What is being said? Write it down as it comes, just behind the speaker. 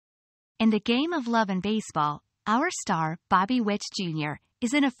In the game of love and baseball, our star, Bobby Witt Jr.,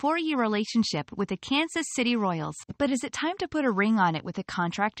 is in a 4-year relationship with the Kansas City Royals. But is it time to put a ring on it with a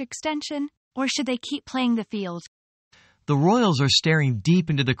contract extension? Or should they keep playing the field? The Royals are staring deep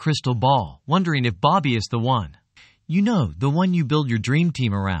into the crystal ball, wondering if Bobby is the one. You know, the one you build your dream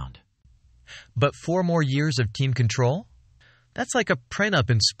team around. But 4 more years of team control? That's like a prenup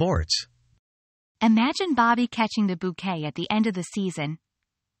in sports. Imagine Bobby catching the bouquet at the end of the season.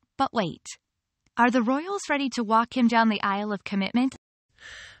 But wait, are the Royals ready to walk him down the aisle of commitment?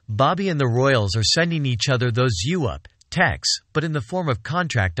 Bobby and the Royals are sending each other those you-up texts, but in the form of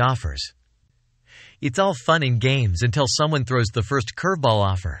contract offers. It's all fun and games until someone throws the first curveball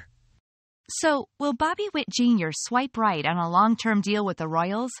offer. So, will Bobby Witt Jr. swipe right on a long-term deal with the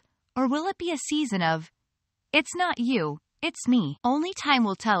Royals? Or will it be a season of, "It's not you, it's me"? Only time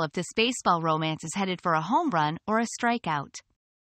will tell if this baseball romance is headed for a home run or a strikeout.